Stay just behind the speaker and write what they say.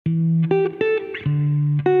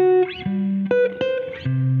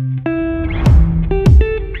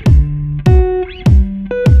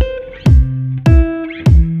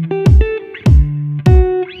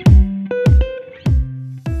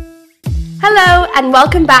Hello and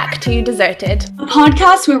welcome back to Deserted, a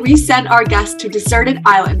podcast where we send our guests to a deserted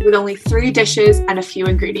island with only 3 dishes and a few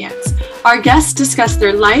ingredients. Our guests discuss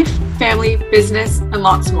their life, family, business, and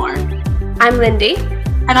lots more. I'm Lindy.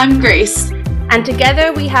 And I'm Grace. And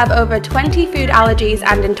together we have over 20 food allergies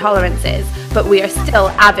and intolerances, but we are still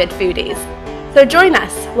avid foodies. So join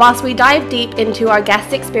us whilst we dive deep into our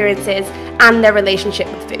guests' experiences and their relationship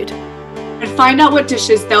with food. And find out what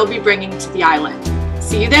dishes they'll be bringing to the island.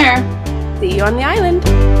 See you there. See you on the island.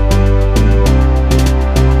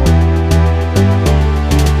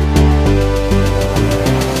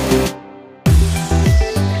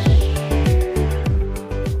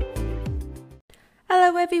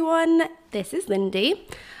 Hello everyone, this is Lindy.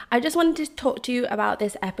 I just wanted to talk to you about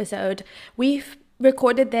this episode. We've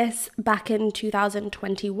recorded this back in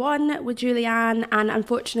 2021 with Julianne, and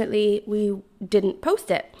unfortunately we didn't post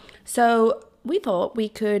it. So we thought we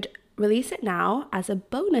could release it now as a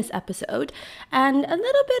bonus episode and a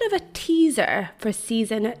little bit of a teaser for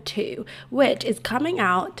season 2, which is coming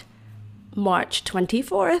out March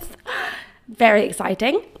 24th. Very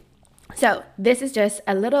exciting. So this is just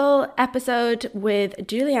a little episode with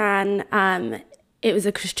Julianne. It was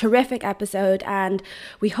a terrific episode and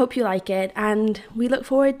we hope you like it, and we look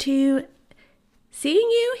forward to seeing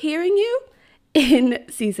you, hearing you in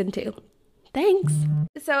season 2. Thanks.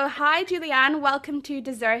 So hi Julianne, welcome to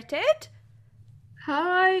Deserted.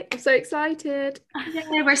 Hi, I'm so excited.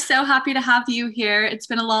 Yay, we're so happy to have you here. It's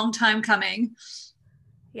been a long time coming.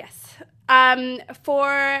 Yes.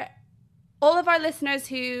 For all of our listeners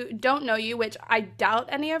who don't know you, which I doubt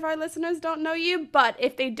any of our listeners don't know you, but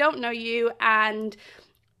if they don't know you, and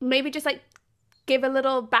maybe just like give a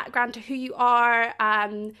little background to who you are,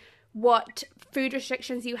 what food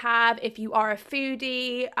restrictions you have, if you are a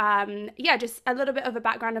foodie, just a little bit of a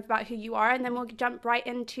background about who you are, and then we'll jump right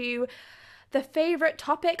into the favorite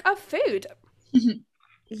topic of food.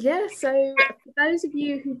 Yeah, so for those of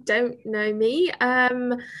you who don't know me,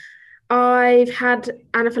 I've had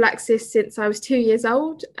anaphylaxis since I was 2 years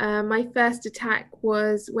old. My first attack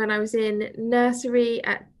was when I was in nursery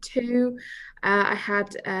at 2. I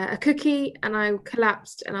had a cookie and I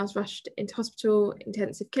collapsed and I was rushed into hospital,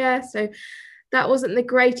 intensive care. So that wasn't the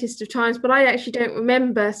greatest of times, but I actually don't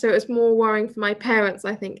remember. So it was more worrying for my parents,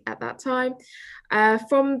 I think, at that time.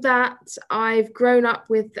 From that, I've grown up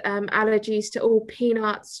with allergies to all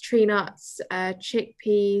peanuts, tree nuts,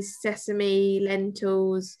 chickpeas, sesame,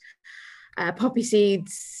 lentils, poppy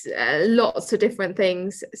seeds, lots of different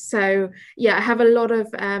things. So yeah, I have a lot of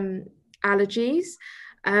allergies.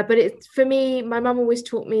 But for me, my mum always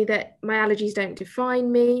taught me that my allergies don't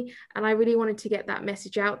define me, and I really wanted to get that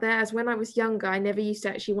message out there, as when I was younger, I never used to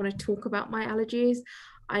actually want to talk about my allergies.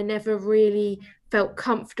 I never really felt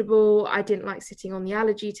comfortable. I didn't like sitting on the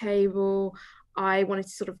allergy table. I wanted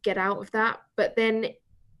to sort of get out of that. But then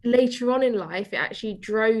later on in life, it actually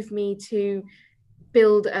drove me to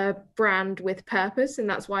build a brand with purpose, and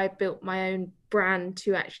that's why I built my own brand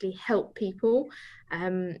to actually help people.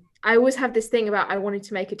 I always have this thing about I wanted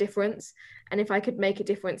to make a difference, and if I could make a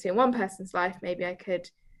difference in one person's life, maybe I could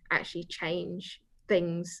actually change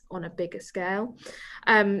things on a bigger scale.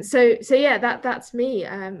 So yeah, that's me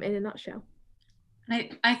in a nutshell.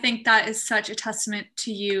 I think that is such a testament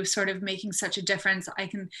to you sort of making such a difference. I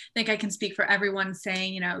can speak for everyone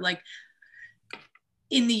saying, like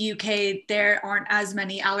in the UK, there aren't as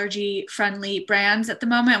many allergy-friendly brands at the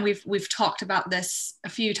moment. We've talked about this a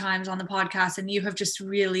few times on the podcast, and you have just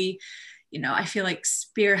really, I feel like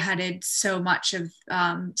spearheaded so much of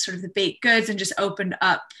sort of the baked goods and just opened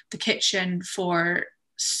up the kitchen for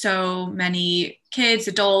so many kids,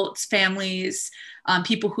 adults, families,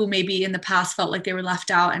 people who maybe in the past felt like they were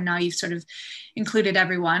left out, and now you've sort of included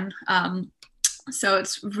everyone. So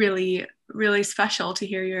it's really, really special to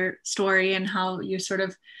hear your story and how you're sort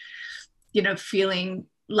of, feeling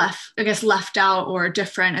left out or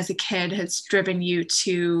different as a kid has driven you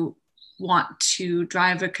to want to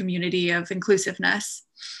drive a community of inclusiveness.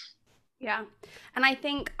 Yeah. And I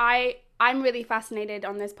think I'm really fascinated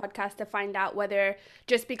on this podcast to find out whether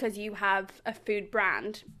just because you have a food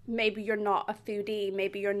brand, maybe you're not a foodie,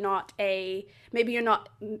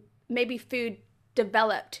 maybe food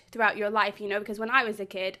developed throughout your life, because when I was a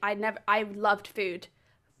kid, I loved food,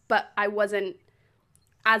 but I wasn't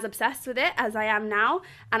as obsessed with it as I am now.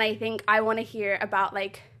 And I think I want to hear about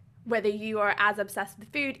like whether you are as obsessed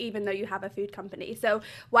with food even though you have a food company. So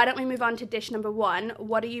why don't we move on to dish number 1?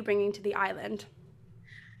 What are you bringing to the island?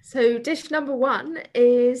 So dish number 1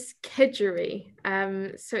 is kedgeree.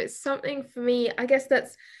 So it's something for me, I guess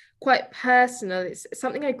that's quite personal. It's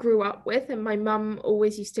something I grew up with, and my mum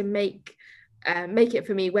always used to make make it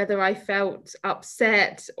for me, whether I felt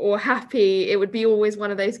upset or happy. It would be always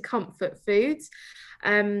one of those comfort foods.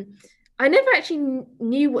 I never actually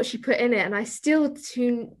knew what she put in it, and I still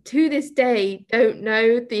to this day don't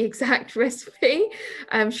know the exact recipe.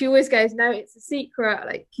 She always goes, "No, it's a secret.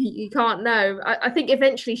 Like you can't know." I think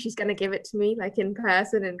eventually she's going to give it to me, like in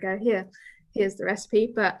person, and go, here's the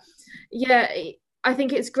recipe. But yeah, I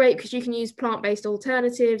think it's great because you can use plant-based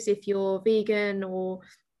alternatives if you're vegan or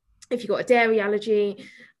if you've got a dairy allergy.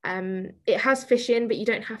 It has fish in, but you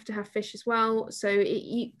don't have to have fish as well. So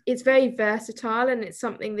it's very versatile, and it's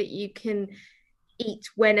something that you can eat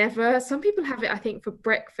whenever. Some people have it, I think, for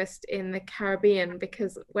breakfast in the Caribbean,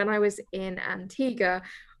 because when I was in Antigua,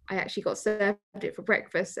 I actually got served it for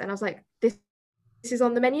breakfast, and I was like, this is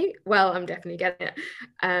on the menu. Well, I'm definitely getting it.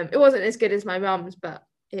 It wasn't as good as my mum's, but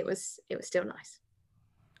it was still nice.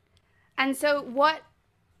 And so why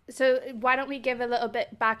don't we give a little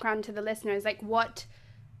bit background to the listeners? Like, what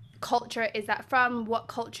culture is that from? What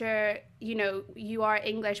culture, you are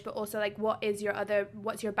English, but also like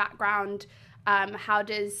what's your background? How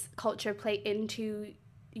does culture play into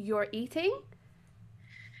your eating?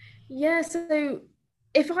 Yeah, so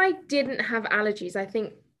if I didn't have allergies, I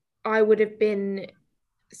think I would have been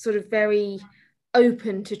sort of very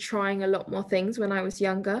open to trying a lot more things when I was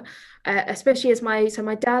younger, especially as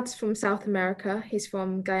my dad's from South America. He's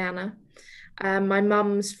from Guyana. My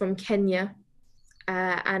mum's from Kenya,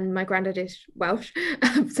 and my granddad is Welsh.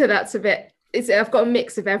 So that's I've got a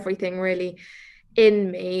mix of everything really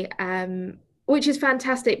in me, which is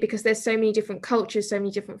fantastic because there's so many different cultures, so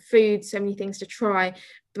many different foods, so many things to try.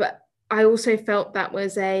 But I also felt that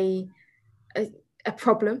was a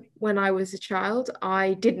problem when I was a child.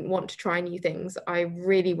 I didn't want to try new things. I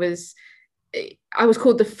was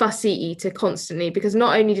called the fussy eater constantly, because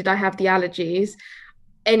not only did I have the allergies,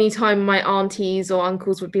 anytime my aunties or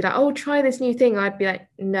uncles would be like, "Oh, try this new thing," I'd be like,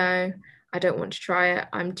 "No, I don't want to try it.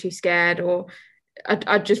 I'm too scared." Or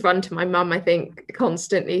I'd just run to my mum, I think,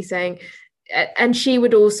 constantly saying, and she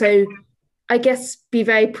would also, I guess, be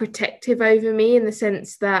very protective over me, in the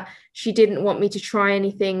sense that she didn't want me to try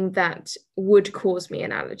anything that would cause me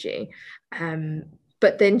an allergy.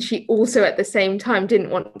 But then she also at the same time didn't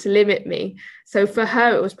want to limit me. So for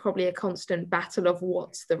her, it was probably a constant battle of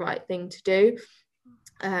what's the right thing to do.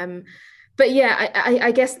 But yeah,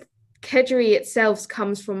 I guess kedgeree itself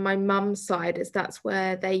comes from my mum's side, as that's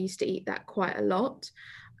where they used to eat that quite a lot.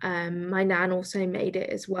 My nan also made it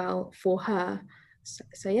as well for her.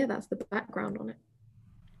 So yeah, that's the background on it.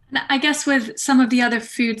 And I guess with some of the other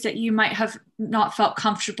foods that you might have not felt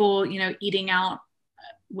comfortable, eating out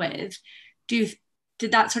with,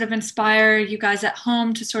 did that sort of inspire you guys at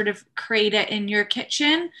home to sort of create it in your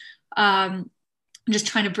kitchen? Just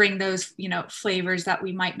trying to bring those, flavors that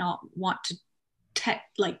we might not want to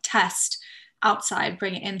test outside,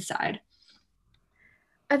 bring it inside.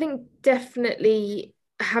 I think definitely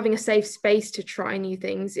having a safe space to try new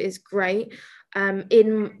things is great.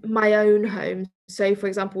 In my own home, so for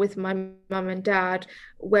example with my mum and dad,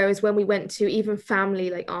 whereas when we went to even family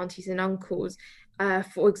like aunties and uncles,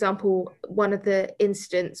 for example, one of the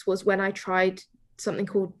incidents was when I tried something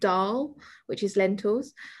called dal, which is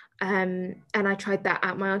lentils. And I tried that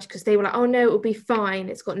at my auntie, because they were like, "Oh no, it will be fine.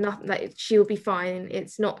 It's got nothing. Like she will be fine.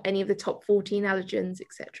 It's not any of the top 14 allergens,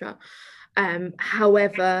 etc."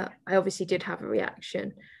 However, I obviously did have a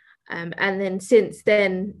reaction, and then since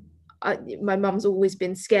then, my mum's always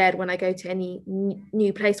been scared when I go to any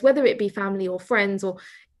new place, whether it be family or friends, or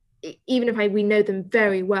even if we know them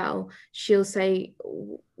very well. She'll say,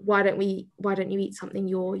 why don't you eat something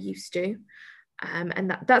you're used to?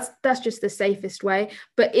 And that's just the safest way.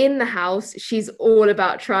 But in the house, she's all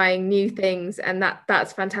about trying new things, and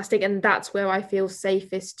that's fantastic. And that's where I feel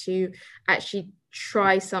safest to actually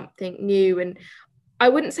try something new. And I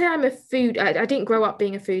wouldn't say I'm a food. I didn't grow up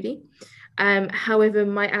being a foodie. However,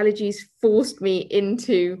 my allergies forced me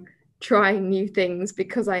into trying new things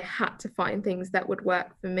because I had to find things that would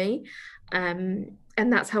work for me. And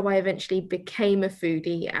that's how I eventually became a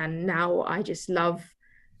foodie. And now I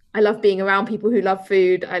love being around people who love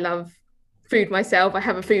food. I love food myself. I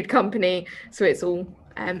have a food company, so it's all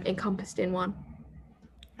encompassed in one.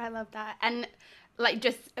 I love that. And like,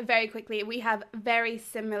 just very quickly, we have very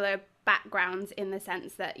similar backgrounds in the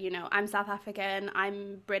sense that, I'm South African,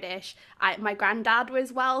 I'm British, my granddad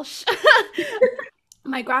was Welsh,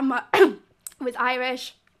 my grandma was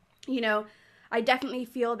Irish. I definitely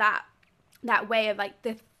feel that way of like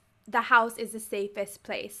the house is the safest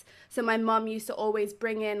place. So my mum used to always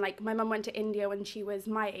bring in, like, my mum went to India when she was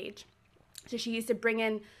my age, so she used to bring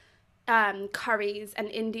in curries and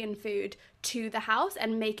Indian food to the house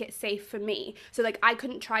and make it safe for me. So like I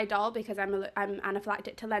couldn't try dal because I'm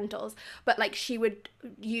anaphylactic to lentils, but like she would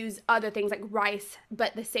use other things like rice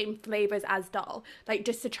but the same flavors as dal, like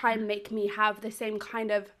just to try and make me have the same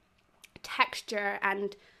kind of texture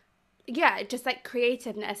and yeah, just like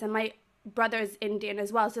creativeness. And my brother's Indian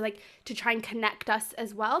as well, so like to try and connect us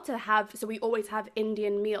as well, to have, so we always have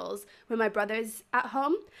Indian meals when my brother's at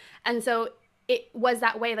home. And so it was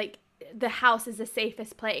that way, like the house is the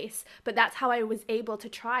safest place, but that's how I was able to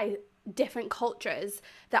try different cultures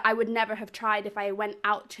that I would never have tried if I went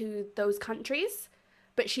out to those countries.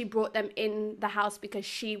 But she brought them in the house because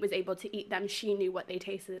she was able to eat them. She knew what they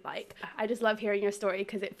tasted like. I just love hearing your story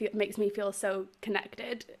because it makes me feel so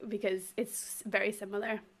connected because it's very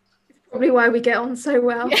similar. It's probably why we get on so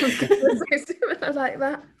well. Yeah. We're so similar like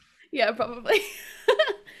that. Yeah, probably.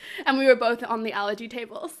 And we were both on the allergy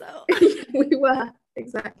table, so. We were,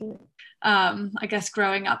 exactly. I guess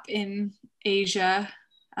growing up in Asia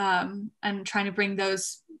and trying to bring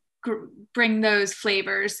those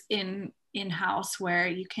flavors in-house where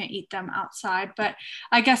you can't eat them outside. But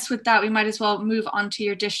I guess with that, we might as well move on to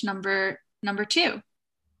your dish number 2.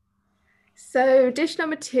 So dish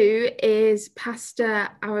number 2 is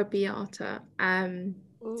pasta arrabbiata.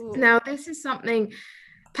 Now this is something,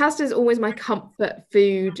 pasta is always my comfort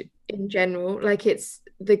food in general. Like it's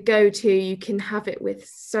the go-to. You can have it with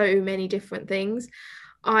so many different things.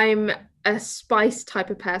 I'm a spice type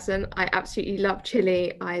of person. I absolutely love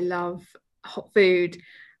chili. I love hot food.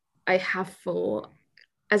 I have for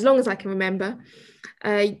as long as I can remember.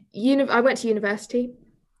 I went to university.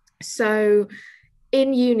 So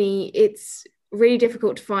in uni, it's really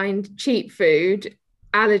difficult to find cheap food,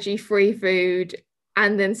 allergy-free food,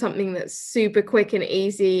 and then something that's super quick and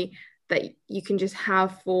easy that you can just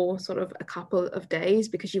have for sort of a couple of days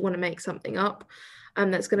because you want to make something up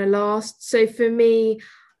that's going to last. So for me,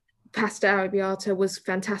 pasta arrabbiata was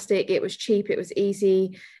fantastic. It was cheap, it was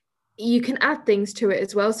easy. You can add things to it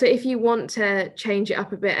as well. So if you want to change it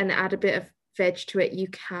up a bit and add a bit of veg to it, you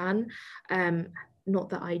can. Not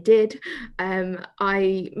that I did.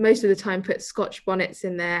 I most of the time put Scotch bonnets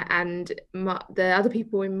in there, and the other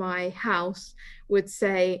people in my house would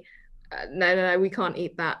say, no, we can't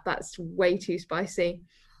eat that. That's way too spicy.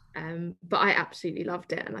 But I absolutely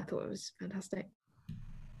loved it, and I thought it was fantastic.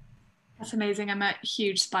 That's amazing. I'm a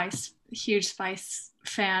huge spice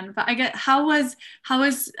fan. But I get how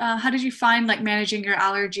did you find like managing your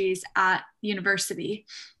allergies at university?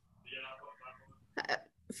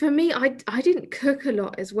 For me, I didn't cook a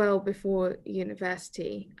lot as well before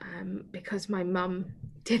university because my mum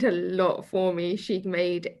did a lot for me. She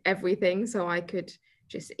made everything so I could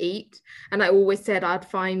just eat. And I always said I'd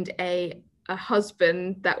find a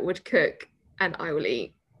husband that would cook and I will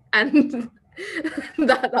eat. And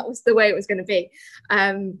that was the way it was going to be.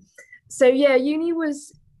 So yeah, uni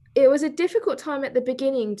was a difficult time at the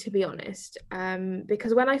beginning, to be honest,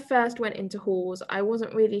 because when I first went into halls, I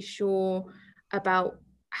wasn't really sure about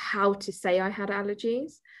how to say I had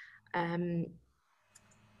allergies.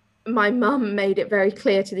 My mum made it very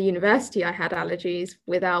clear to the university I had allergies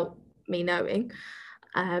without me knowing,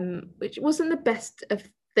 which wasn't the best of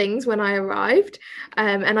things when I arrived.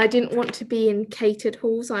 And I didn't want to be in catered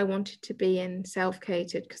halls. I wanted to be in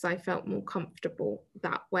self-catered because I felt more comfortable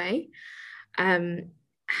that way.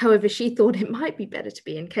 However, she thought it might be better to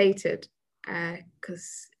be in catered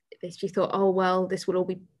because she thought, oh, well, this will all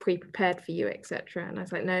be pre-prepared for you, etc. And I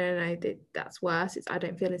was like, no, that's worse. I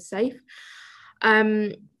don't feel as safe.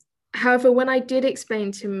 However, when I did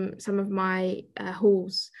explain to some of my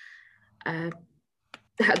halls,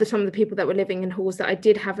 some of the people that were living in halls, that I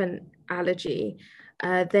did have an allergy,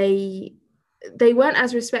 they weren't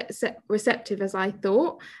as receptive as I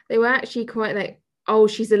thought. They were actually quite like, oh,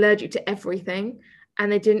 she's allergic to everything.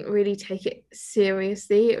 And they didn't really take it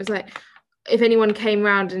seriously. It was like, if anyone came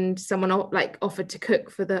around and someone like offered to cook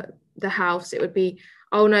for the house, it would be,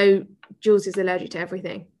 oh no, Jules is allergic to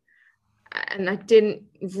everything. And I didn't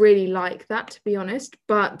really like that, to be honest.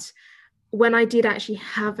 But when I did actually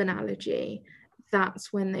have an allergy,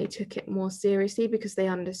 that's when they took it more seriously, because they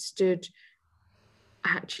understood,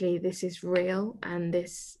 actually, this is real, and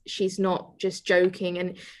she's not just joking,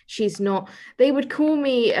 and they would call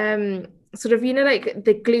me sort of, like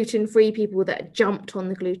the gluten-free people that jumped on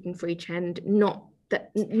the gluten-free trend, not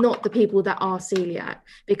the people that are celiac,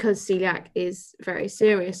 because celiac is very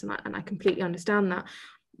serious, and I completely understand that.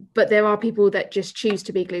 But there are people that just choose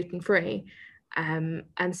to be gluten-free and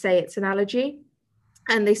say it's an allergy,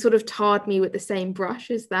 and they sort of tarred me with the same brush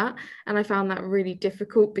as that. And I found that really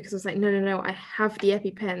difficult, because I was like, no, I have the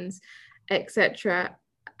EpiPens, etc.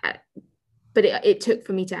 but it took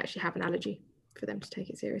for me to actually have an allergy for them to take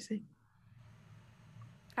it seriously.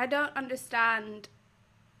 I don't understand.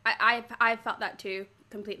 I've felt that too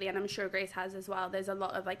completely, and I'm sure Grace has as well. There's a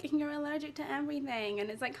lot of like, you're allergic to everything, and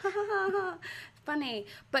it's like, ha ha ha ha, funny,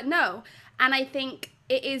 but no. And I think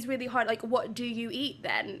it is really hard. Like, what do you eat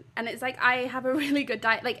then? And it's like, I have a really good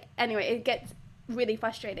diet. Like, anyway, it gets really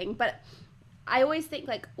frustrating. But I always think,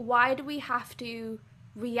 like, why do we have to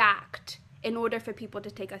react in order for people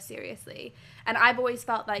to take us seriously? And I've always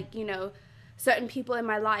felt like, you know, certain people in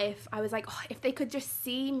my life, I was like, oh, if they could just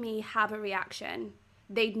see me have a reaction,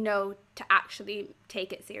 they'd know to actually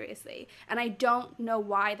take it seriously. And I don't know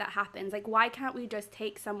why that happens. Like, why can't we just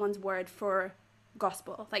take someone's word for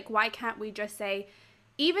gospel? Like, why can't we just say,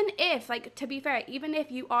 even if, like, to be fair, even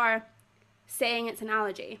if you are saying it's an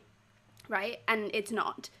allergy, right, and it's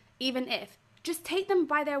not, even if, just take them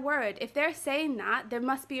by their word. If they're saying that, there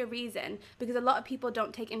must be a reason, because a lot of people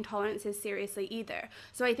don't take intolerances seriously either.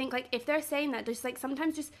 So I think, like, if they're saying that, just like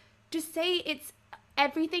sometimes just say it's,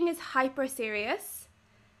 everything is hyper serious,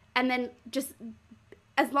 and then just,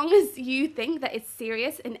 as long as you think that it's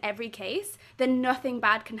serious in every case, then nothing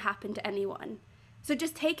bad can happen to anyone. So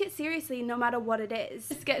just take it seriously no matter what it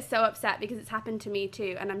is. I just get so upset because it's happened to me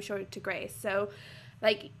too, and I'm sure to Grace. So,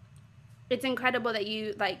 like, it's incredible that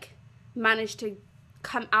you, like, managed to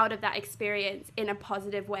come out of that experience in a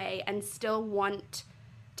positive way and still want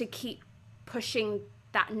to keep pushing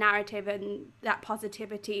that narrative and that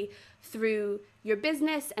positivity through your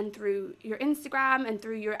business and through your Instagram and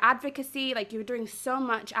through your advocacy. Like, you're doing so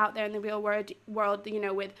much out there in the real world, you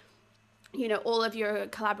know, with, you know, all of your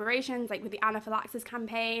collaborations, like with the anaphylaxis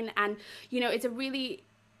campaign. And, you know, it's a really,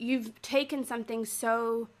 you've taken something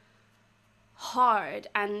so hard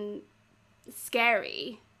and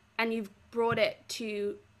scary and you've brought it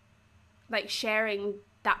to, like, sharing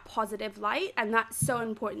that positive light. And that's so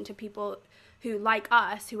important to people who, like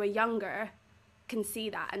us, who are younger, can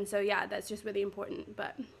see that. And so, yeah, that's just really important.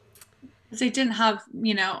 But they didn't have,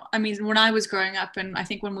 you know, I mean, when I was growing up, and I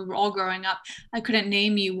think when we were all growing up, I couldn't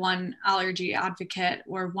name you one allergy advocate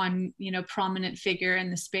or one, you know, prominent figure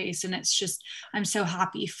in the space. And it's just, I'm so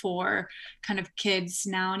happy for kind of kids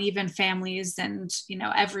now, and even families, and, you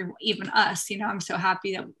know, even us, you know, I'm so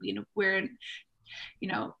happy that, you know, we're, you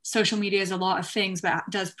know, social media is a lot of things, but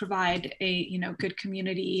does provide a, you know, good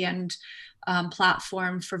community and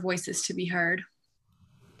platform for voices to be heard.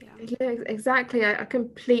 Yeah, exactly. I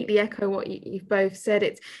completely echo what you've both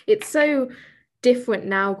said. It's so different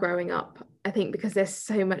now growing up, I think, because there's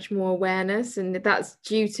so much more awareness, and that's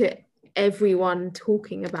due to everyone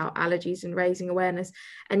talking about allergies and raising awareness.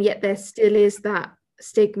 And yet there still is that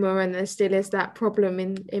stigma, and there still is that problem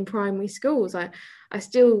in primary schools. I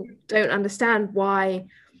still don't understand why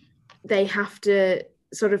they have to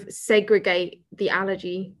sort of segregate the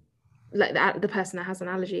allergy, like the person that has an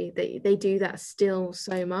allergy. They do that still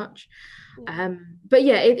so much. But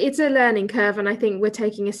yeah, it's a learning curve, and I think we're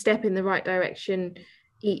taking a step in the right direction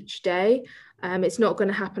each day. It's not going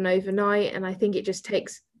to happen overnight, and I think it just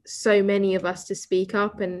takes so many of us to speak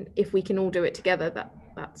up, and if we can all do it together,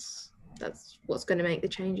 that's what's going to make the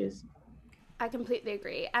changes. I completely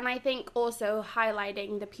agree. And I think also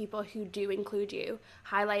highlighting the people who do include you,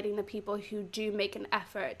 highlighting the people who do make an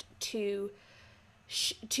effort to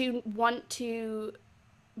want to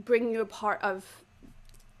bring you a part of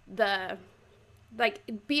the, like,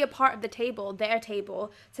 be a part of the table, their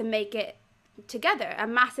table, to make it together a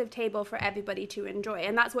massive table for everybody to enjoy.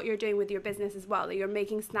 And that's what you're doing with your business as well. You're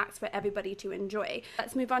making snacks for everybody to enjoy.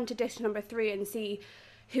 Let's move on to dish number 3 and see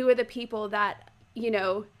who are the people that, you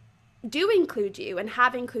know, do include you and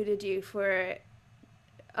have included you for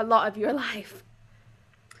a lot of your life.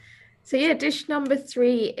 So yeah, dish number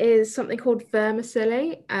 3 is something called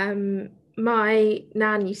vermicelli. My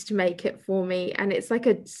nan used to make it for me, and it's like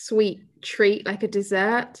a sweet treat, like a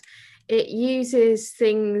dessert. It uses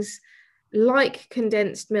things like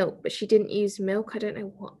condensed milk, but she didn't use milk. I don't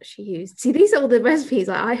know what she used. See, these are all the recipes.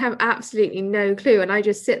 I have absolutely no clue, and I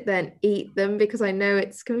just sit there and eat them because I know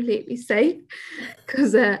it's completely safe,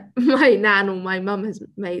 because my nan or my mum has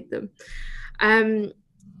made them.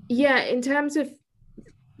 Yeah, in terms of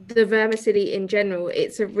the vermicelli in general,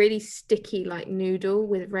 it's a really sticky, like, noodle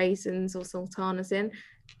with raisins or sultanas in.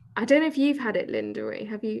 I don't know if you've had it, Linda.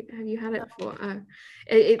 Have you had it before?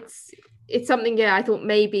 It's something, yeah, I thought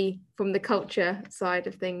maybe from the culture side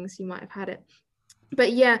of things you might have had it.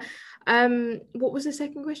 But yeah, what was the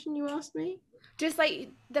second question you asked me? Just, like,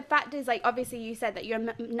 the fact is, like, obviously you said that your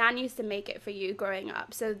nan used to make it for you growing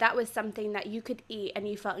up, so that was something that you could eat and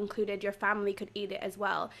you felt included, your family could eat it as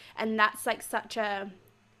well. And that's, like, such a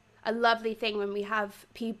a lovely thing when we have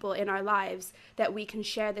people in our lives that we can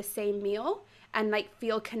share the same meal and like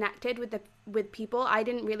feel connected with people. I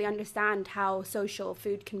didn't really understand how social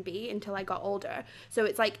food can be until I got older. So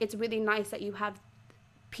it's like, it's really nice that you have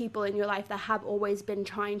people in your life that have always been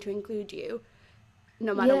trying to include you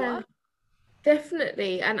no matter Yeah, what.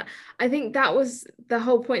 definitely. And I think that was the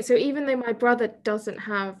whole point. So even though my brother doesn't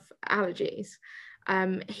have allergies,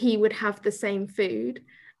 he would have the same food,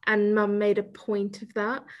 and mum made a point of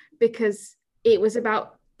that because it was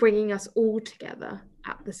about bringing us all together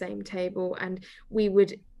at the same table, and we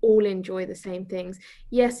would all enjoy the same things.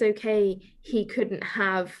 Yes, okay, he couldn't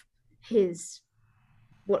have his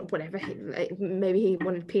whatever like, maybe he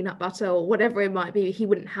wanted peanut butter or whatever it might be, he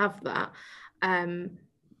wouldn't have that,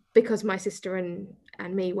 because my sister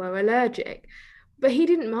and me were allergic. But he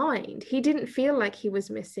didn't mind. He didn't feel like he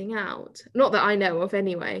was missing out. Not that I know of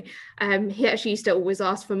anyway. He actually used to always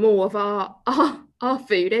ask for more of our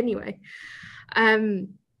food anyway.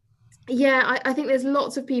 Yeah, I think there's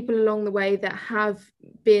lots of people along the way that have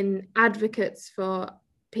been advocates for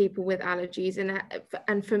people with allergies,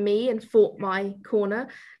 and for me, and fought my corner,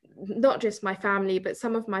 not just my family but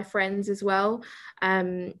some of my friends as well,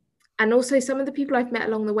 and also some of the people I've met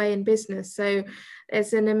along the way in business. So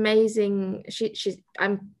there's an amazing, she's,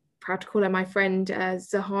 I'm proud to call her my friend,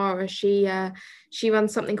 Zahara. She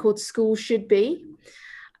runs something called School Should Be,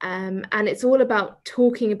 and it's all about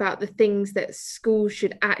talking about the things that schools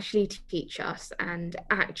should actually teach us and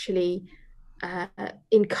actually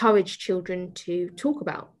encourage children to talk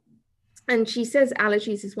about. And she says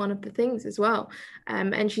allergies is one of the things as well.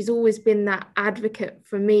 And she's always been that advocate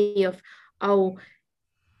for me of, oh,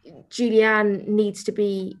 Julianne needs to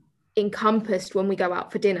be encompassed when we go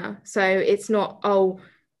out for dinner. So it's not, oh,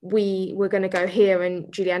 we're going to go here and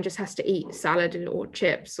Julianne just has to eat salad or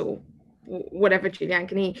chips or whatever Julianne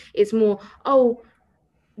can eat. It's more, oh,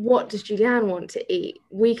 what does Julianne want to eat?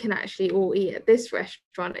 We can actually all eat at this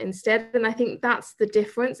restaurant instead. And I think that's the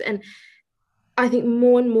difference. And I think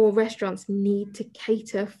more and more restaurants need to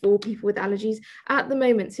cater for people with allergies. At the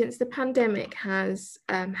moment, since the pandemic has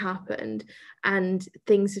happened and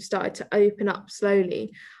things have started to open up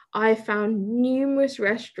slowly, I found numerous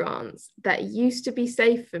restaurants that used to be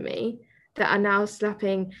safe for me that are now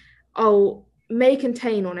slapping, oh, may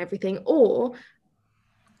contain on everything, or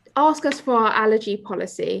ask us for our allergy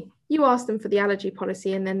policy. You ask them for the allergy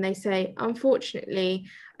policy and then they say, unfortunately,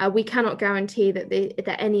 we cannot guarantee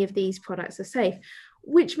that any of these products are safe,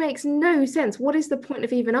 which makes no sense. What is the point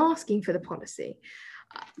of even asking for the policy?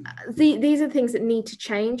 These are things that need to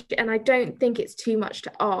change, and I don't think it's too much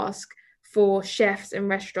to ask for chefs and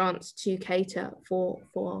restaurants to cater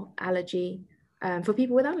for allergy, for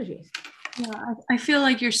people with allergies. Yeah, I feel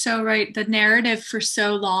like you're so right. The narrative for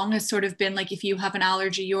so long has sort of been like, if you have an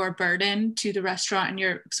allergy, you're a burden to the restaurant and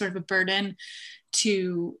you're sort of a burden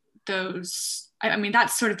to those. I mean,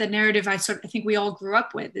 that's sort of the narrative I think we all grew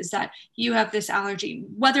up with, is that you have this allergy,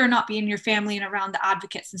 whether or not be in your family and around the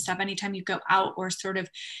advocates and stuff. Anytime you go out or sort of,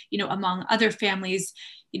 among other families,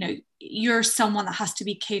 you're someone that has to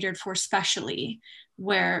be catered for specially,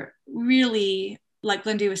 where really, like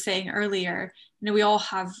Lindy was saying earlier, we all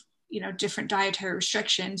have different dietary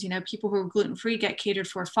restrictions. People who are gluten-free get catered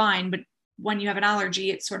for fine, but when you have an allergy,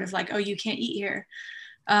 it's sort of like, oh, you can't eat here.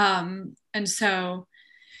 And so,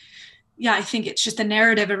 yeah, I think it's just the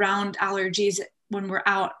narrative around allergies when we're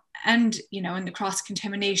out and, in the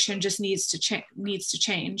cross-contamination just needs to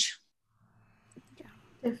change. Yeah,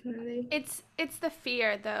 definitely. It's the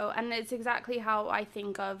fear though, and it's exactly how I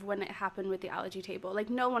think of when it happened with the allergy table. Like,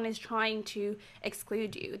 no one is trying to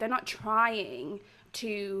exclude you. They're not trying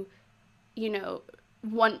to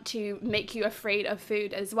want to make you afraid of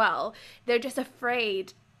food as well. They're just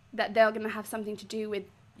afraid that they're going to have something to do with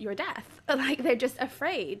your death. Like, they're just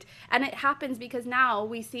afraid. And it happens because now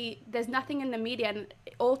we see there's nothing in the media, and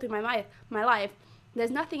all through my life, there's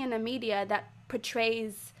nothing in the media that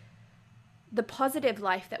portrays the positive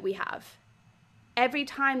life that we have. Every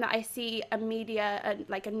time that I see a media,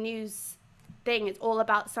 like a news thing, it's all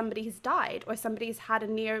about somebody who's died or somebody's had a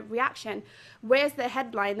near reaction. Where's the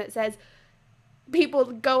headline that says people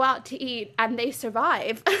go out to eat and they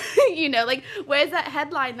survive? Like, where's that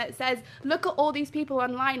headline that says, look at all these people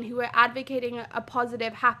online who are advocating a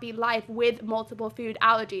positive, happy life with multiple food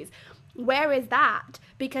allergies? Where is that?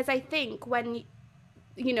 Because I think when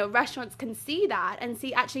restaurants can see that and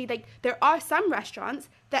see, actually, like, there are some restaurants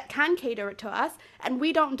that can cater it to us and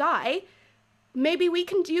we don't die, maybe we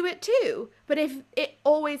can do it too. But if it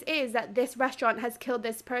always is that this restaurant has killed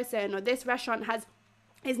this person, or this restaurant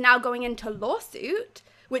is now going into lawsuit,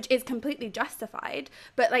 which is completely justified,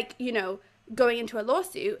 but going into a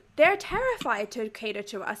lawsuit, they're terrified to cater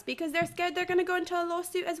to us because they're scared they're going to go into a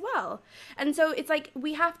lawsuit as well. And so it's like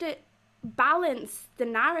we have to balance the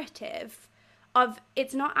narrative of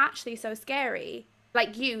it's not actually so scary.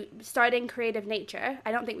 Like you starting Creative Nature,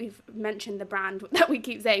 I don't think we've mentioned the brand that we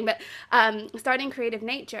keep saying, but starting Creative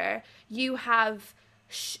Nature, you have,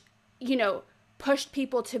 pushed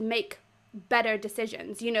people to make better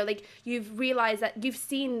decisions. Like you've realized that you've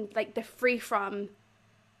seen like the free from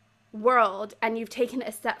world and you've taken it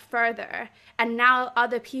a step further, and now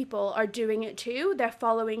other people are doing it too. They're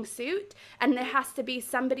following suit, and there has to be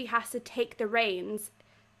somebody has to take the reins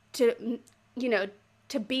to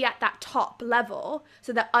to be at that top level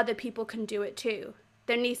so that other people can do it too.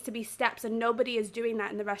 There needs to be steps, and nobody is doing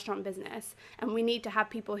that in the restaurant business, and we need to have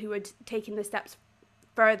people who are taking the steps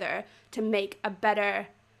further to make a better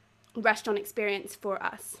restaurant experience for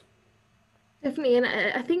us. Definitely. And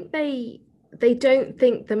I think they don't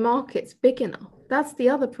think the market's big enough. That's the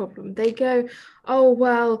other problem. They go, oh,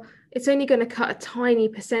 well, it's only going to cut a tiny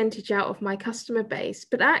percentage out of my customer base.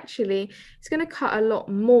 But actually, it's going to cut a lot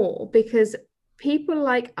more, because people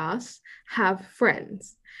like us have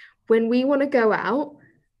friends. When we want to go out,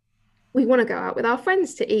 we want to go out with our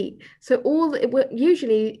friends to eat. So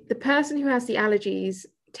usually the person who has the allergies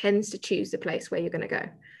tends to choose the place where you're going to go.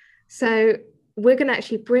 So we're going to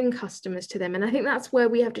actually bring customers to them. And I think that's where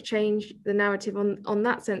we have to change the narrative on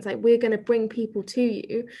that sense. Like, we're going to bring people to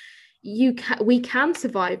you. We can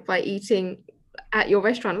survive by eating at your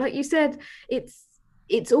restaurant. Like you said,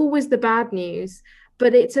 it's always the bad news,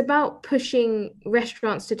 but it's about pushing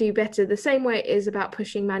restaurants to do better the same way it is about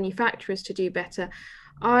pushing manufacturers to do better.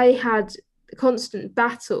 I had a constant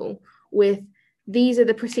battle with, these are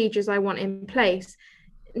the procedures I want in place.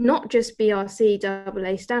 Not just BRC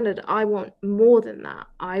AA standard. I want more than that.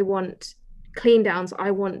 I want clean downs.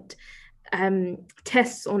 I want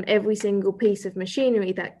tests on every single piece of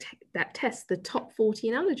machinery that tests the top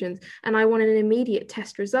 14 allergens, and I want an immediate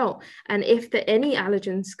test result. And if any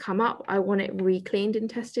allergens come up, I want it re-cleaned and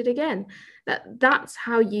tested again. That's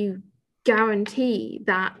how you guarantee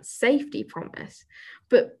that safety promise.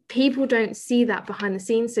 But people don't see that behind the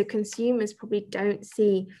scenes, so consumers probably don't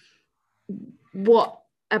see what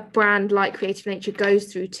a brand like Creative Nature goes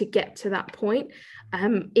through to get to that point,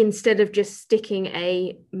 instead of just sticking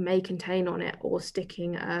a may contain on it, or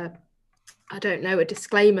sticking a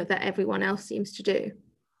disclaimer that everyone else seems to do.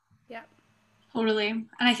 Yeah, totally. And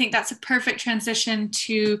I think that's a perfect transition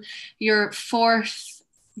to your fourth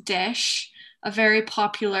dish, a very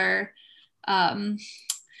popular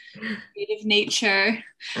Creative Nature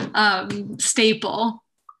staple.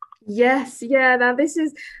 Yes, yeah. Now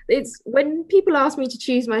it's when people ask me to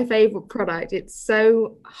choose my favorite product, it's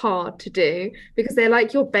so hard to do, because they're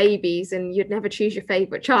like your babies and you'd never choose your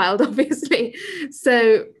favorite child, obviously.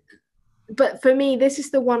 So, but for me, this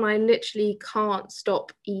is the one I literally can't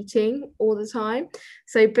stop eating all the time.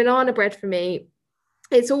 So banana bread for me,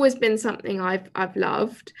 it's always been something I've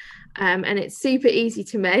loved, and it's super easy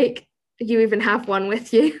to make. You even have one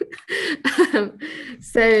with you.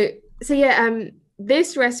 So yeah.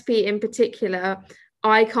 This recipe in particular,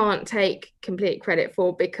 I can't take complete credit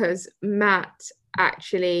for, because Matt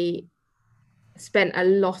actually spent a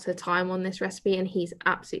lot of time on this recipe and he's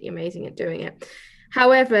absolutely amazing at doing it.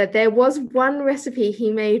 However, there was one recipe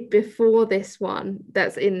he made before this one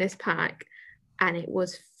that's in this pack, and it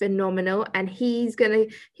was phenomenal. And he's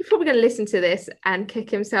probably gonna listen to this and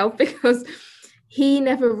kick himself, because he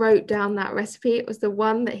never wrote down that recipe. It was the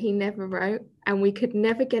one that he never wrote, and we could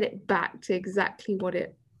never get it back to exactly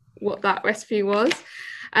what that recipe was.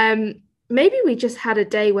 Maybe we just had a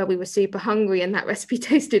day where we were super hungry and that recipe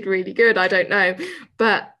tasted really good. I don't know.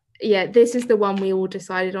 But yeah, this is the one we all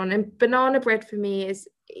decided on. And banana bread for me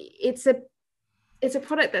it's a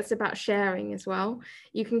product that's about sharing as well.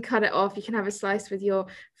 You can cut it off. You can have a slice with your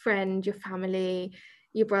friend, your family,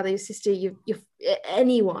 your brother, your sister,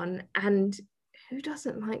 anyone. And who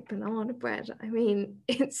doesn't like banana bread? I mean,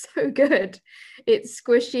 it's so good. It's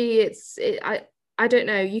squishy. I don't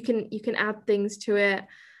know. You can add things to it,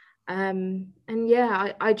 and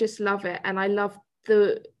yeah, I just love it. And I love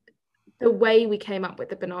the way we came up with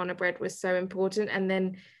the banana bread was so important. And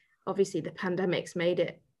then obviously the pandemics made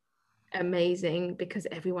it amazing, because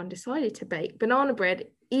everyone decided to bake banana bread.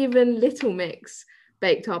 Even Little Mix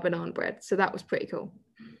baked our banana bread, so that was pretty cool.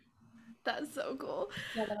 That's so cool.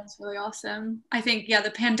 Yeah, that was really awesome. I think, yeah,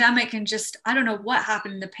 the pandemic, and just, I don't know what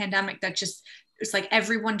happened in the pandemic that just, it's like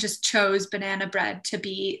everyone just chose banana bread to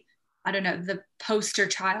be, I don't know, the poster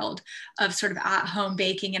child of sort of at home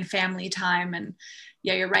baking and family time. And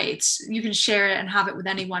yeah, you're right. You can share it and have it with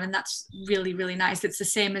anyone. And that's really, really nice. It's the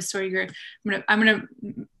same as sort of I'm gonna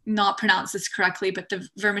not pronounce this correctly, but the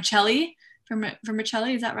vermicelli,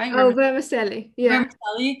 vermicelli, is that right? Oh, vermicelli. Yeah.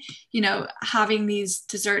 Vermicelli, having these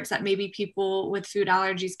desserts that maybe people with food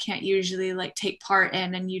allergies can't usually like take part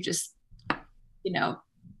in, and you just,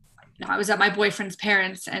 I was at my boyfriend's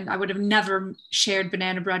parents and I would have never shared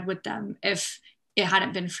banana bread with them if it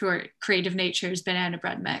hadn't been for Creative Nature's banana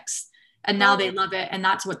bread mix. And now they love it, and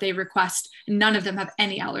that's what they request. None of them have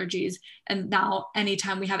any allergies. And now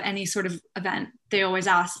anytime we have any sort of event, they always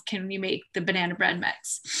ask, can we make the banana bread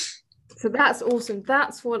mix? So that's awesome.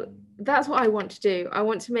 That's what I want to do. I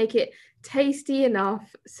want to make it tasty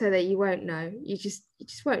enough so that you won't know. You just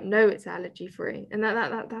won't know it's allergy free. And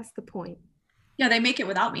that's the point. Yeah, they make it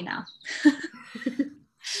without me now.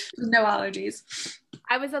 No allergies.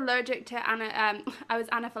 I was allergic to I was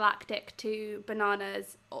anaphylactic to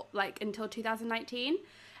bananas like until 2019,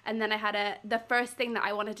 and then I had the first thing that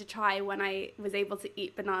I wanted to try when I was able to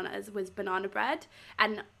eat bananas was banana bread,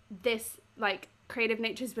 and this like Creative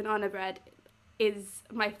Nature's banana bread is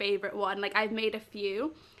my favorite one. Like I've made a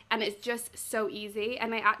few and it's just so easy,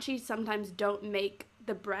 and I actually sometimes don't make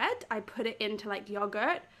the bread. I put it into like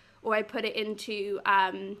yogurt, or I put it into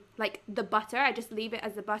like the butter. I just leave it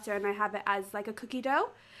as the butter and I have it as like a cookie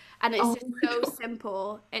dough. And it's just so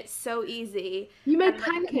simple. It's so easy. You made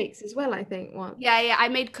pancakes as well, I think, once. Yeah, I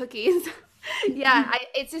made cookies.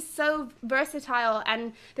 It's just so versatile.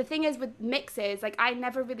 And the thing is with mixes, like I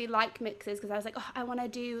never really liked mixes because I was like, oh, I want to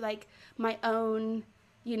do like my own,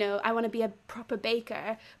 I want to be a proper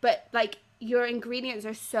baker. But like your ingredients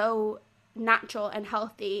are so natural and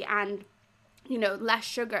healthy and less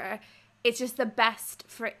sugar. It's just the best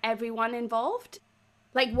for everyone involved.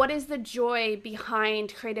 Like, what is the joy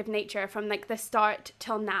behind Creative Nature from like the start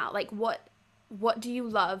till now? Like, what do you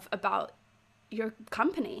love about your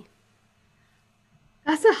company?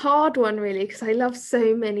 That's a hard one, really, because I love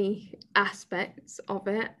so many aspects of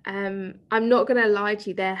it. I'm not gonna lie to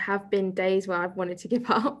you, there have been days where I've wanted to give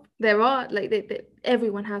up. There are, like,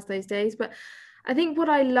 everyone has those days, but I think what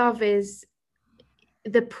I love is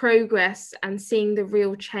the progress and seeing the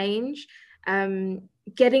real change.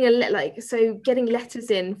 Getting getting letters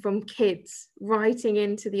in from kids writing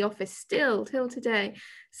into the office still till today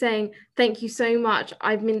saying thank you so much,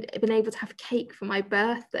 I've been able to have cake for my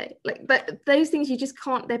birthday. Like those things you just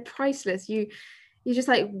can't, they're priceless. You're just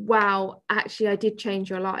like, wow, actually I did change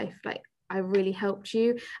your life, like I really helped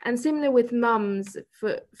you. And similar with mums,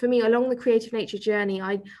 for me along the Creative Nature journey,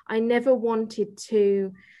 I never wanted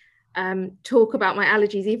to talk about my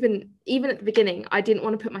allergies. Even at the beginning, I didn't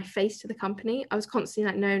want to put my face to the company. I was constantly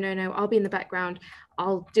like, no, I'll be in the background,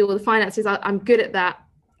 I'll do all the finances, I'm good at that,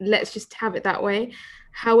 let's just have it that way.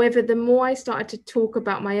 However, the more I started to talk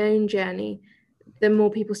about my own journey, the more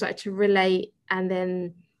people started to relate, and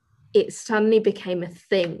then it suddenly became a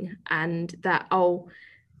thing, and that, oh,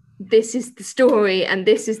 this is the story and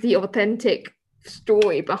this is the authentic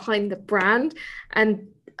story behind the brand. And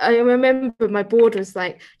I remember my board was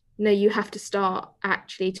like, no, you have to start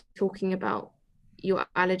actually talking about your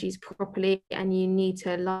allergies properly, and you need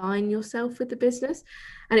to align yourself with the business.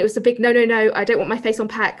 And it was a big no, I don't want my face on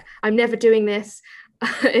pack, I'm never doing this,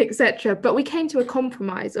 etc. But we came to a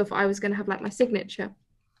compromise of I was going to have like my signature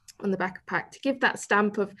on the back of pack to give that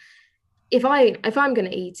stamp of if I'm going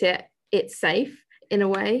to eat it, it's safe in a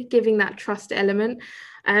way, giving that trust element.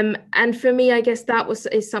 And for me, I guess that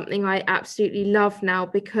is something I absolutely love now,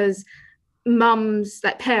 because mums,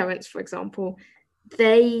 like parents, for example,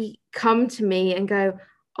 they come to me and go,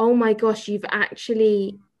 oh my gosh, you've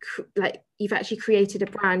actually created a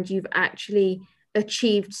brand, you've actually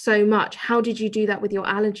achieved so much, how did you do that with your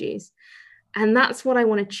allergies? And that's what I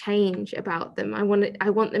want to change about them. I want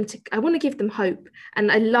to give them hope.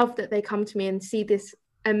 And I love that they come to me and see this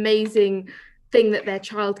amazing thing that their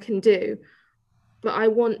child can do. But I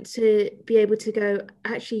want to be able to go,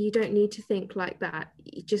 actually, you don't need to think like that.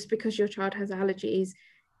 Just because your child has allergies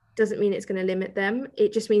doesn't mean it's going to limit them.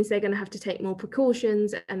 It just means they're going to have to take more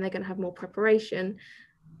precautions and they're going to have more preparation.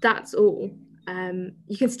 That's all.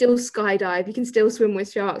 You can still skydive, you can still swim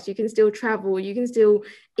with sharks, you can still travel, you can still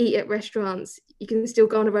eat at restaurants, you can still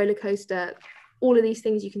go on a roller coaster. All of these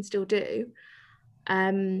things you can still do.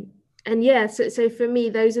 And yeah, so for me,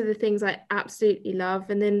 those are the things I absolutely love.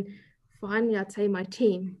 And then finally, I'd say my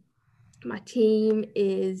team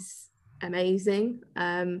is amazing.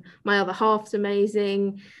 My other half's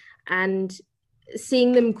amazing, and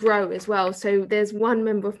seeing them grow as well. So there's one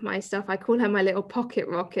member of my staff, I call her my little pocket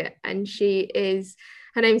rocket, and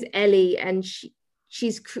her name's Ellie, and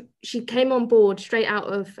she came on board straight out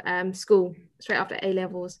of school, straight after A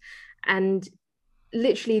levels, and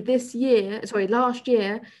literally last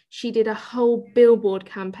year she did a whole billboard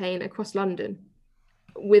campaign across London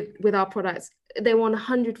with our products. They were on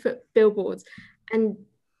 100-foot billboards, and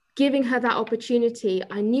giving her that opportunity,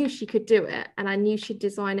 I knew she could do it, and I knew she'd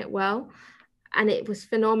design it well. And it was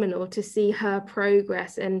phenomenal to see her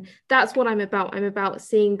progress. And that's what I'm about. I'm about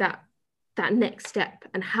seeing that next step,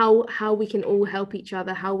 and how we can all help each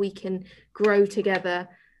other, how we can grow together.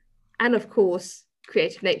 And of course,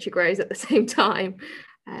 Creative Nature grows at the same time.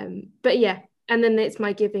 But yeah, and then it's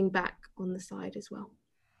my giving back on the side as well.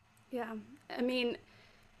 Yeah, I mean,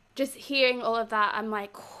 just hearing all of that, I'm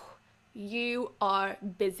like, oh, you are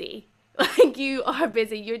busy. Like, you are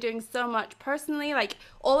busy. You're doing so much personally. Like,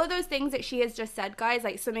 all of those things that she has just said, guys,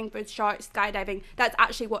 like swimming with sharks, skydiving, that's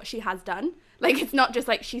actually what she has done. Like, it's not just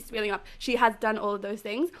like she's feeling up. She has done all of those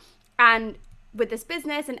things. And with this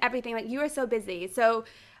business and everything, like, you are so busy. So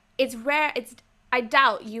it's rare. I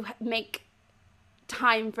doubt you make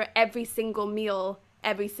time for every single meal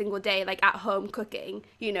every single day, like at home cooking.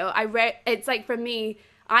 It's like, for me,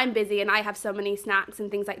 I'm busy and I have so many snacks and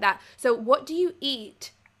things like that. So what do you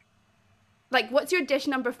eat? Like, what's your dish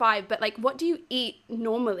number 5? But like, what do you eat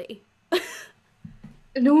normally?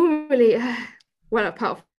 Normally, well,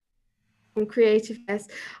 apart from creativeness,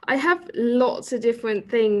 I have lots of different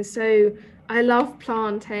things. So I love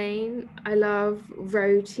plantain, I love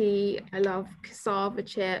roti, I love cassava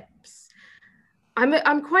chips.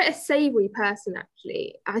 I'm quite a savory person,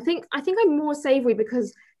 actually. I think I'm more savory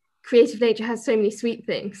because Creative Nature has so many sweet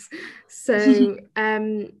things. So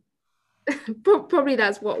probably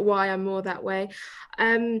that's why I'm more that way.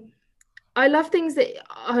 I love things that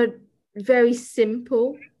are very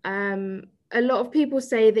simple. A lot of people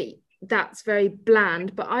say that that's very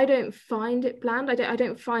bland, but I don't find it bland. I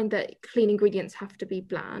don't find that clean ingredients have to be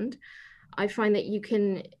bland. I find that you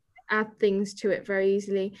can add things to it very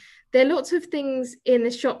easily. There are lots of things in the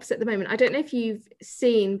shops at the moment. I don't know if you've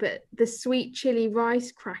seen, but the sweet chili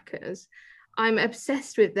rice crackers, I'm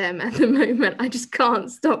obsessed with them at the moment. I just can't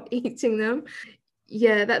stop eating them.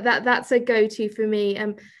 Yeah, that's a go-to for me.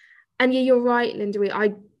 And yeah, you're right,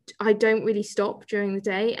 Linda. I don't really stop during the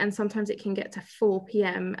day, and sometimes it can get to 4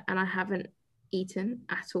 p.m. and I haven't eaten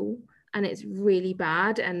at all, and it's really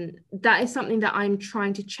bad. And that is something that I'm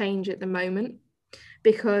trying to change at the moment,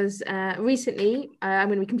 because recently, I'm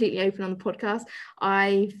going to be completely open on the podcast,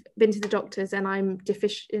 I've been to the doctors and I'm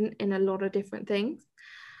deficient in a lot of different things.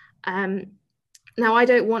 Now, I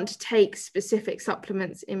don't want to take specific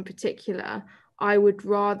supplements in particular. I would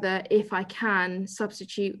rather, if I can,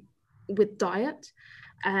 substitute with diet.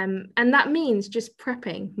 And that means just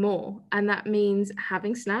prepping more. And that means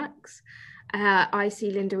having snacks. I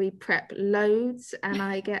see Linda, we prep loads, and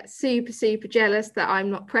I get super, super jealous that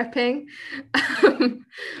I'm not prepping.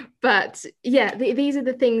 But yeah, these are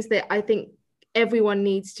the things that I think everyone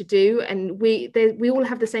needs to do. And we all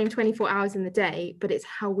have the same 24 hours in the day, but it's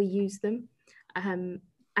how we use them. And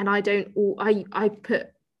I put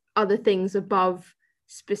other things above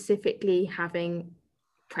specifically having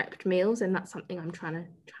prepped meals, and that's something I'm trying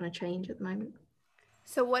to change at the moment.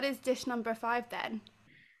 So what is dish number 5 then?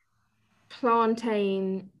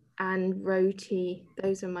 Plantain and roti,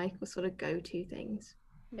 those are my sort of go-to things.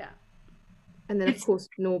 Yeah. And then of course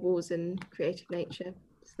Norbles and Creative Nature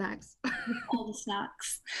snacks. All the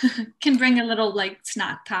snacks. Can bring a little like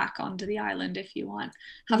snack pack onto the island if you want.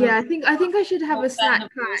 I think I should have a snack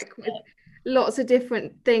pack with lots of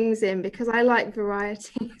different things in, because I like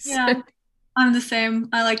variety. Yeah, I'm the same.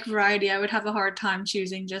 I like variety. I would have a hard time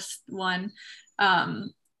choosing just one.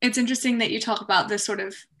 It's interesting that you talk about this sort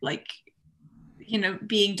of like,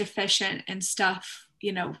 being deficient and stuff,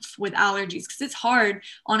 with allergies, because it's hard,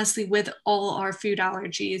 honestly, with all our food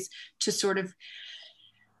allergies to sort of,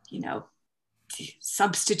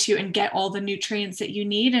 substitute and get all the nutrients that you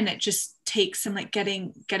need. And it just takes some like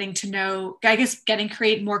getting to know, I guess, getting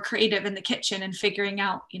more creative in the kitchen and figuring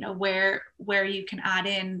out, where you can add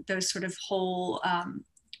in those sort of whole,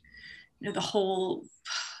 the whole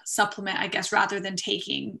supplement, I guess, rather than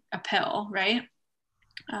taking a pill, right?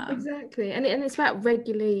 Exactly. And it's about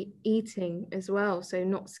regularly eating as well, so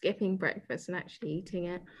not skipping breakfast and actually eating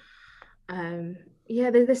it.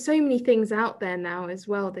 There's so many things out there now as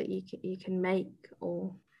well that you can make,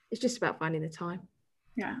 or it's just about finding the time.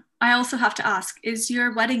 Yeah. I also have to ask, is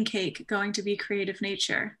your wedding cake going to be Creative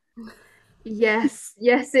Nature? Yes,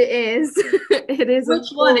 it is. It is. Which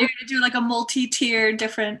one? Are you going to do like a multi-tier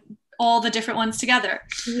all the different ones together?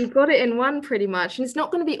 You got it in one pretty much, and it's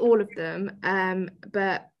not going to be all of them,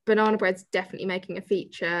 but banana bread's definitely making a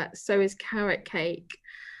feature, so is carrot cake,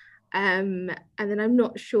 and then I'm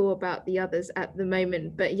not sure about the others at the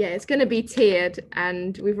moment, but yeah, it's going to be tiered,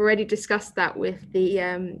 and we've already discussed that with the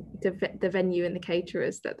venue and the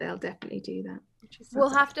caterers, that they'll definitely do that. We'll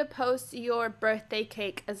have to post your birthday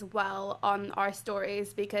cake as well on our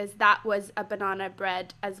stories, because that was a banana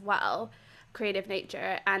bread as well, Creative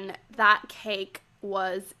Nature, and that cake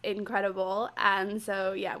was incredible. And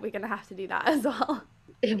so yeah, we're gonna have to do that as well.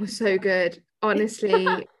 It was so good, honestly.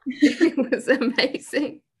 It was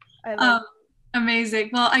amazing. I love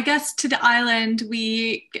Amazing. Well, I guess to the island,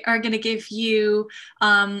 we are going to give you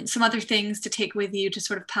some other things to take with you to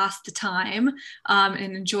sort of pass the time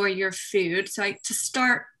and enjoy your food. So to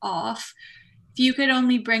start off, if you could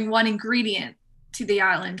only bring one ingredient to the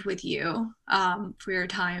island with you for your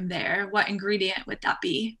time there, what ingredient would that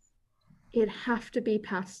be? It'd have to be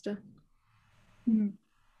pasta. Mm-hmm.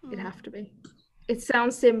 It'd have to be. It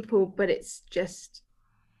sounds simple, but it's just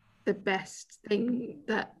the best thing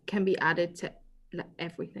that can be added to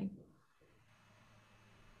everything,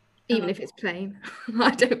 even if it's plain.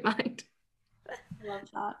 I don't mind. I love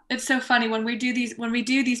that. It's so funny when we do these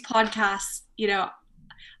podcasts, you know,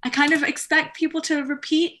 I kind of expect people to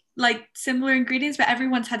repeat like similar ingredients, but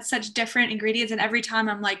everyone's had such different ingredients, and every time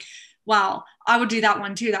I'm like, wow, I would do that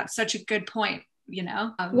one too. That's such a good point, you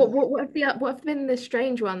know. What have been the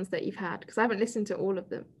strange ones that you've had? Because I haven't listened to all of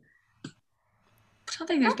them. I don't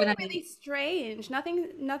think there's been any really strange.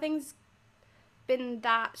 Nothing's been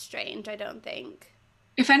that strange, I don't think.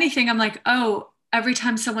 If anything, I'm like, oh, every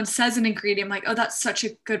time someone says an ingredient, I'm like, oh, that's such a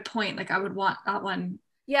good point. Like, I would want that one.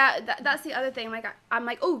 Yeah, that's the other thing. Like, I'm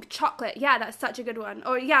like, oh, chocolate. Yeah, that's such a good one.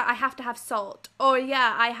 Or yeah, I have to have salt. Or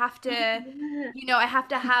yeah, I have to, you know, I have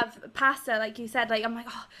to have pasta, like you said. Like, I'm like,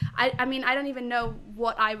 oh, I mean, I don't even know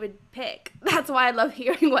what I would pick. That's why I love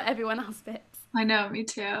hearing what everyone else picks. I know, me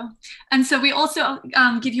too. And so we also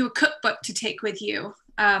give you a cookbook to take with you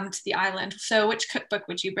to the island. So which cookbook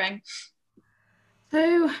would you bring?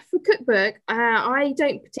 So for cookbook, I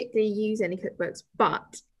don't particularly use any cookbooks,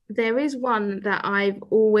 but there is one that I've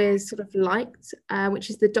always sort of liked, which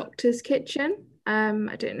is The Doctor's Kitchen.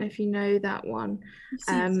 I don't know if you know that one.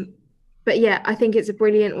 But yeah, I think it's a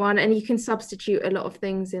brilliant one, and you can substitute a lot of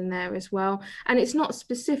things in there as well. And it's not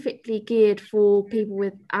specifically geared for people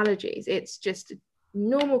with allergies. It's just a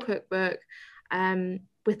normal cookbook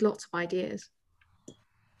with lots of ideas.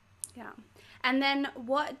 Yeah. And then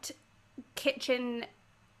what kitchen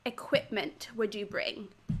equipment would you bring?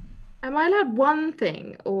 Am I allowed one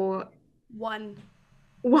thing or? One.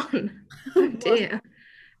 Oh dear.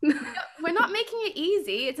 We're not making it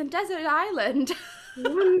easy. It's a desert island.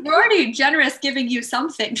 We're already generous giving you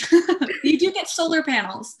something. You do get solar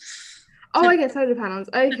panels. Oh, I get solar panels.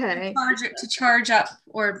 Okay. To charge up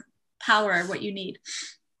or power what you need.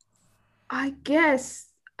 I guess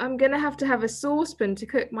I'm going to have a saucepan to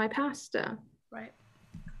cook my pasta. Right.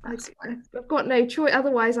 I've got no choice.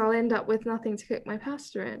 Otherwise, I'll end up with nothing to cook my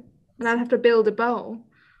pasta in. And I'd have to build a bowl.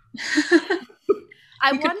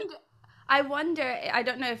 I wonder, I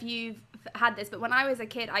don't know if you've had this, but when I was a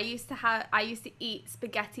kid, I used to eat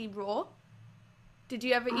spaghetti raw. Did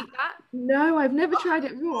you ever eat that? No, I've never tried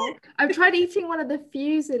it raw. I've tried eating one of the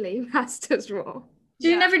fusilli pastas raw. Do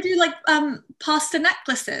you never do like pasta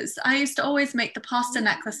necklaces? I used to always make the pasta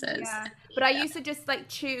necklaces. Yeah. But I used to just like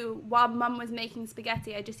chew while Mum was making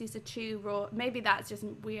spaghetti. I just used to chew raw. Maybe that's just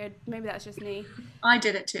weird. Maybe that's just me. I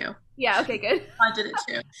did it too. Yeah. Okay. Good. I did it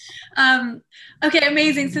too. Okay.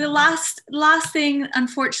 Amazing. So the last thing,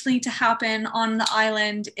 unfortunately, to happen on the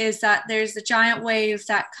island is that there's a giant wave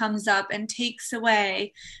that comes up and takes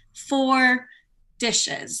away 4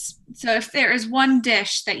 dishes. So if there is one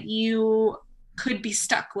dish that you could be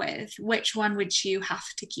stuck with, which one would you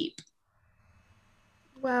have to keep?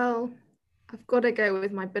 Well, I've got to go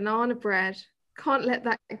with my banana bread. Can't let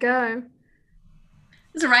that go.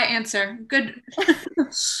 That's the right answer. Good.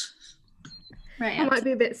 Right answer. I might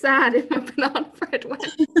be a bit sad if my banana bread went.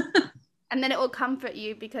 And then it will comfort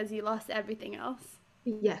you because you lost everything else.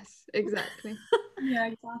 Yes, exactly. Yeah,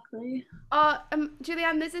 exactly.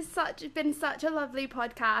 Julianne, this has been such a lovely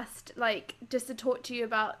podcast. Like, just to talk to you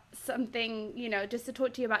about something, you know, just to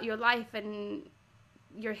talk to you about your life and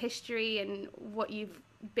your history and what you've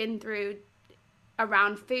been through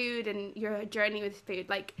around food and your journey with food.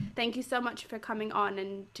 Like, thank you so much for coming on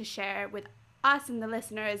and to share with us and the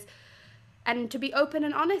listeners and to be open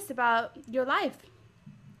and honest about your life.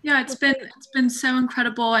 Yeah, it's been so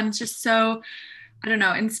incredible and just so, I don't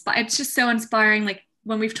know, it's just so inspiring. Like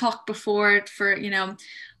when we've talked before for, you know,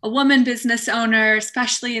 a woman business owner,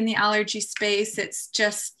 especially in the allergy space, it's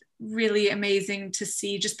just really amazing to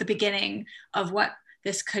see just the beginning of what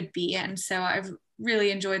this could be. And so I've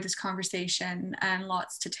really enjoyed this conversation and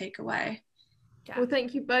lots to take away. Yeah. Well,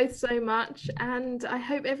 thank you both so much. And I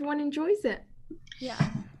hope everyone enjoys it. Yeah.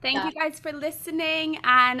 Thank you guys for listening,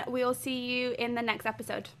 and we'll see you in the next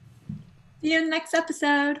episode. See you in the next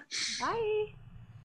episode. Bye.